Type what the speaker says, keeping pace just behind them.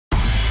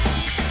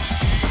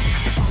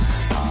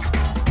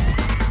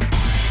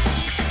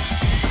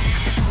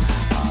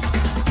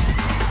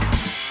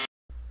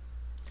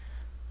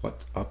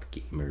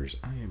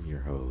viewers, I am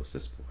your host,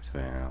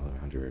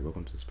 TheSportsfan1100.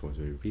 Welcome to the Sports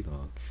Video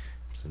Vlog,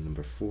 episode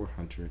number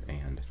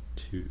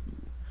 402.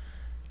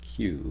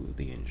 Cue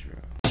the intro.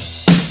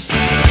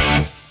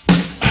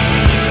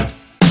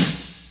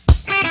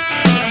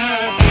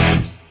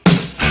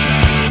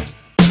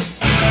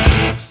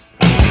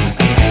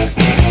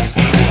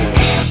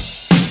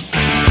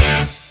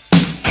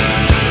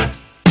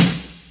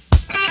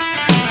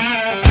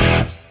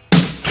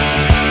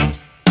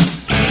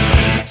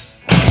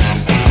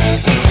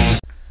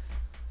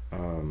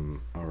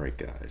 Alright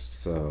guys,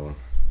 so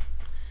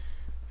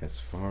as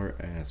far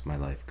as my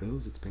life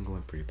goes, it's been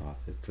going pretty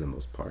positive for the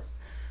most part.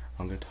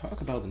 I'm going to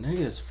talk about the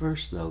negatives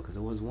first though, because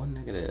there was one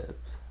negative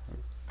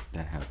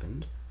that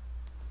happened,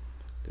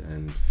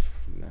 and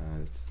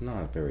it's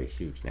not a very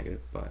huge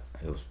negative, but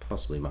it was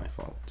possibly my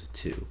fault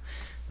too.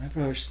 My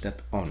brother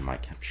stepped on my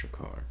capture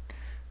card.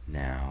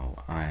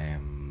 Now, I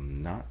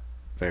am not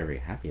very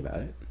happy about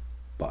it,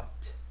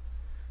 but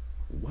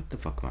what the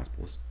fuck am I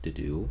supposed to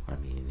do? I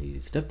mean, he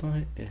stepped on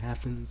it, it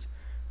happens.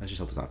 Let's just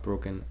hope it's not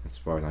broken. As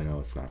far as I know,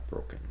 it's not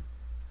broken.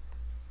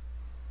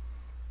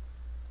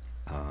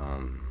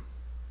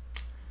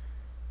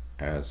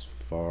 As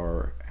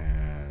far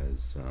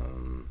as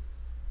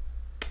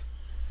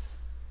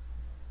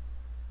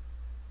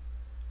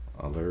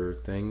other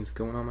things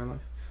going on in my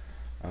life,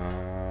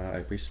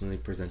 I recently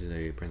presented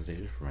a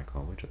presentation for my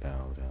college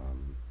about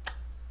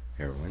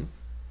heroin.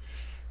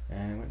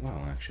 And it went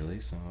well,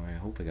 actually, so I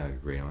hope I got a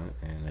grade on it.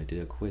 And I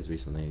did a quiz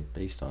recently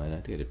based on it. I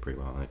think I did pretty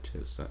well on it,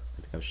 too, so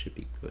I think I should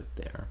be good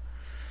there.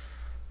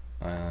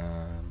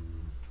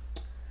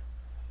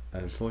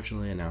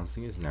 Unfortunately,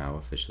 announcing is now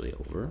officially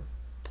over.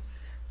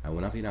 I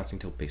will not be announcing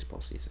until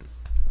baseball season.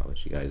 I'll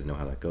let you guys know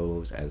how that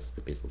goes as the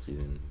baseball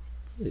season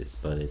is,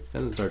 but it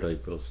doesn't start until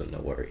April, so no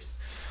worries.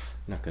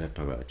 I'm not going to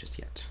talk about it just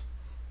yet.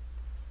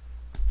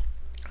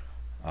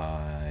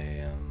 I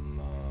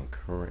am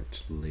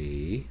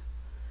currently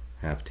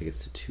have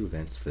tickets to 2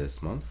 events for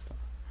this month.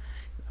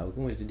 I'll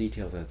go into the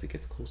details as it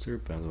gets closer,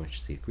 but I'm going to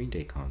see a Green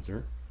Day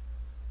concert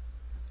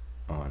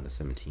on the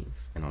 17th,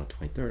 and on the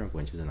 23rd I'm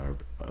going to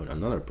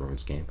another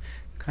Bruins game,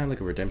 kind of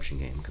like a redemption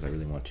game, because I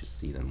really want to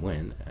see them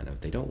win, and if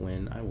they don't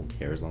win, I won't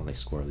care as long as they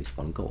score at least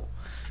 1 goal.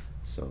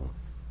 So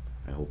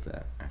I hope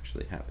that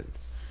actually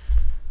happens.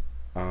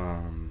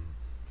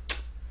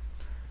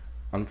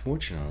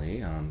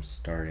 Unfortunately,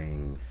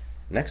 starting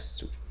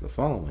the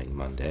following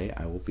Monday,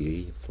 I will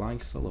be flying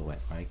solo at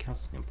my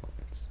counseling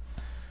appointments.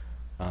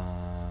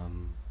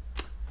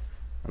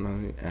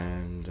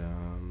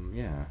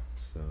 Yeah,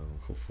 so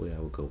hopefully I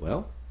will go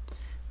well.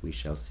 We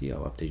shall see.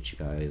 I'll update you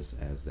guys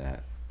as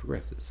that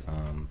progresses.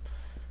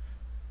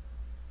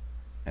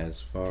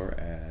 As far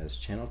as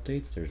channel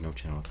updates, there's no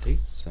channel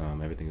updates.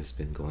 Everything has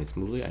been going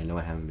smoothly. I know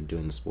I haven't been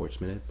doing the Sports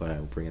Minute, but I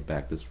will bring it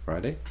back this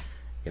Friday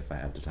if I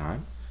have the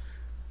time.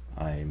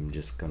 I'm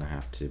just gonna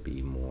have to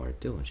be more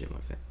diligent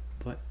with it.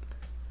 But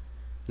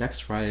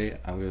next Friday,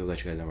 I'm gonna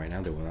let you guys know right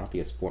now, there will not be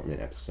a Sport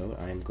Minute episode.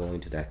 I am going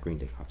to that Green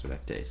Day concert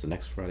that day. So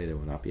next Friday there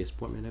will not be a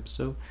Sport Minute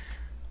episode,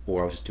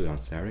 or I'll just do it on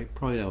Saturday.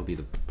 Probably that will be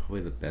probably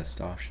the best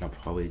option. I'll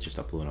probably just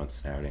upload it on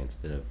Saturday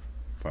instead of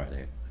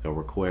Friday. I'll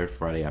record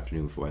Friday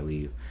afternoon before I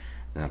leave,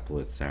 and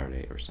upload it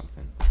Saturday or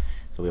something.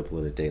 So we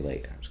upload a day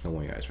late. I'm just gonna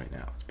warn you guys right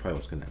now. It's probably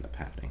what's gonna end up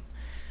happening.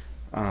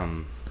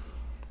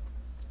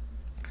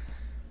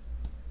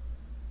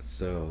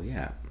 So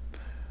yeah,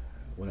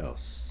 what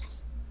else?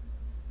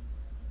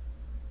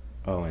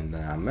 Oh, and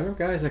remember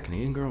guys, that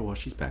Canadian girl, well,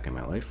 she's back in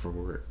my life for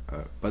work,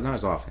 but not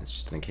as often. It's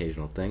just an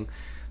occasional thing.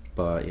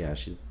 But yeah,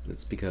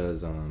 it's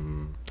because I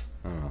don't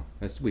know,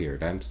 it's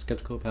weird. I'm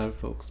skeptical about it,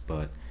 folks,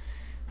 but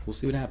we'll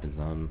see what happens.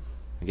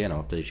 Again,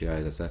 I'll update you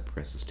guys as that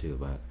progresses too.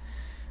 But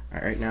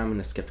right now I'm in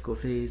a skeptical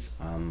phase.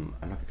 I'm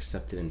not gonna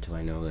accept it until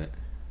I know that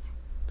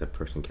that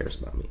person cares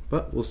about me.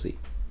 But we'll see.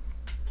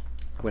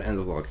 I'm gonna end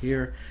the vlog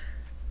here.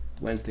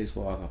 Wednesday's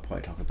vlog, I'll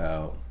probably talk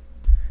about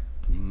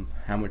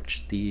how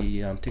much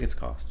the tickets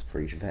cost for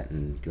each event,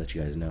 and let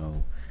you guys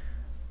know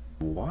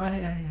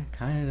why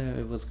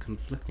it was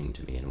conflicting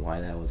to me, and why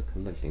that was a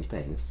conflicting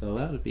thing. So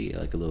that would be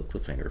like a little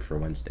cliffhanger for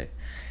Wednesday,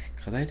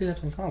 because I did have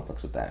some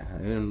conflicts with that. I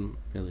didn't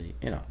really,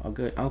 I'll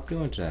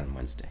go into that on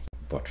Wednesday.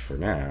 But for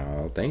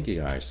now, thank you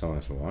guys so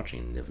much for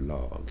watching the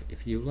vlog.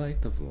 If you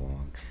like the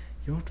vlog,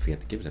 you don't forget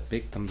to give it a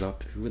big thumbs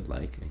up if you would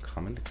like, and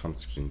comment in the comment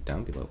section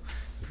down below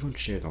if you want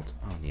to share your thoughts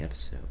on the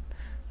episode.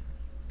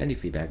 Any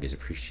feedback is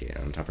appreciated.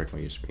 On the top right corner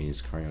of your screen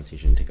is current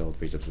rotation. Take all the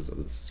previous episodes of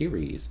the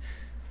series,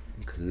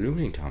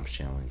 including Tom's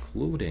channel,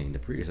 including the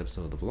previous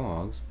episode of the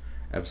vlogs,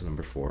 episode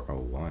number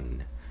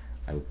 401.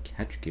 I will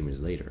catch you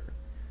gamers later.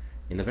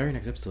 In the very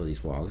next episode of these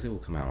vlogs, it will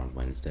come out on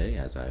Wednesday,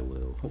 as I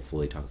will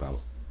hopefully talk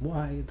about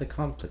why the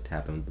conflict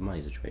happened with the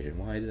money situation.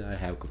 Why did I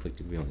have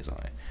conflicting feelings on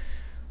it?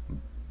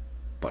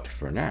 But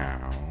for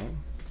now,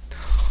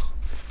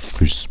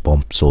 fist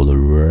bumps all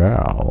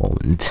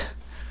around.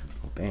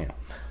 Oh, bam.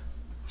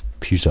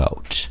 Peace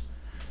out.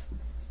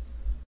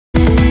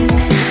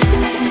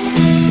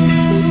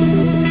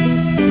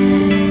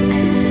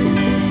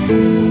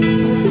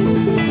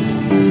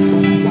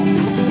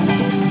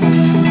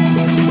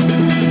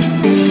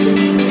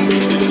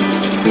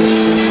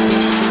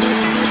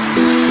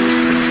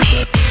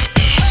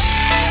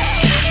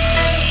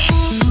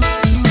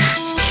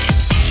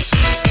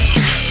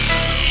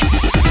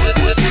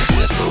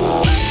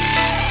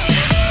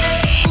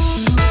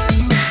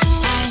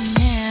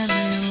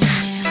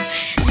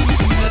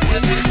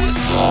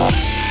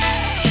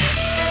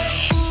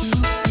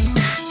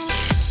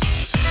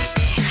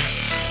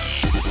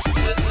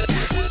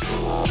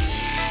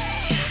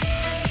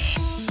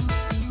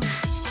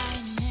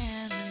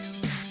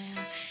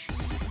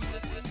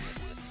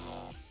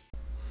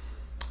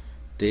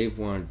 Dave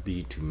wanted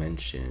me to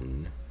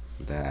mention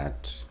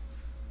that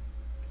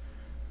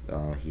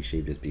he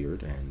shaved his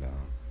beard, and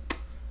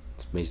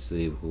it's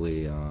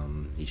basically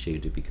he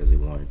shaved it because he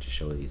wanted to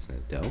show that he's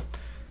an adult,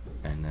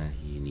 and that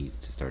he needs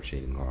to start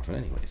shaving more often.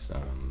 Anyways,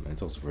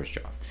 it's also for his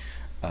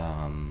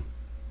job.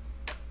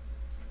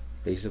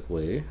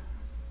 Basically,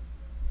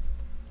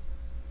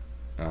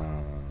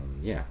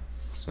 yeah.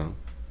 So,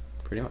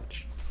 pretty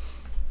much.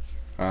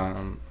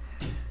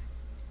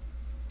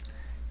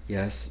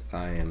 Yes,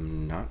 I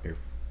am not.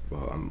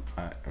 Well,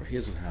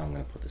 here's how I'm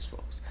gonna put this,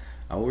 folks.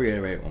 I will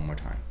reiterate it one more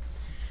time.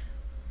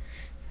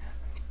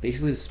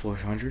 Basically, the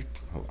Sports 100.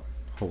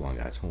 Hold on,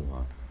 guys. Hold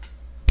on.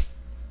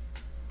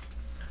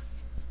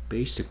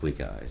 Basically,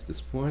 guys, the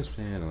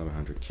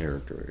TheSportsfan1100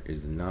 character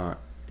is not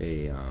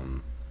a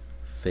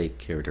fake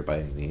character by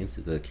any means.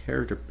 It's a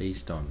character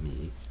based on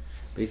me.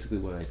 Basically,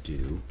 what I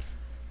do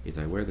is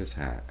I wear this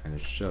hat, and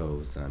it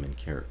shows that I'm in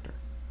character,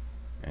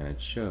 and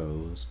it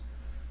shows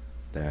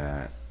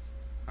that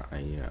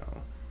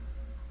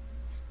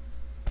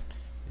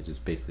it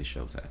just basically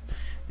shows that.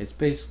 It's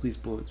basically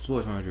Sports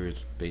 100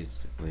 is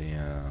basically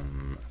a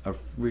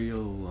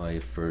real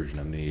life version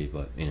of me,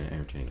 but in an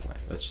entertaining way.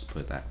 Let's just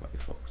put it that way,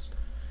 folks.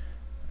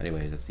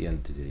 Anyway, that's the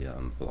end of the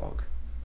vlog.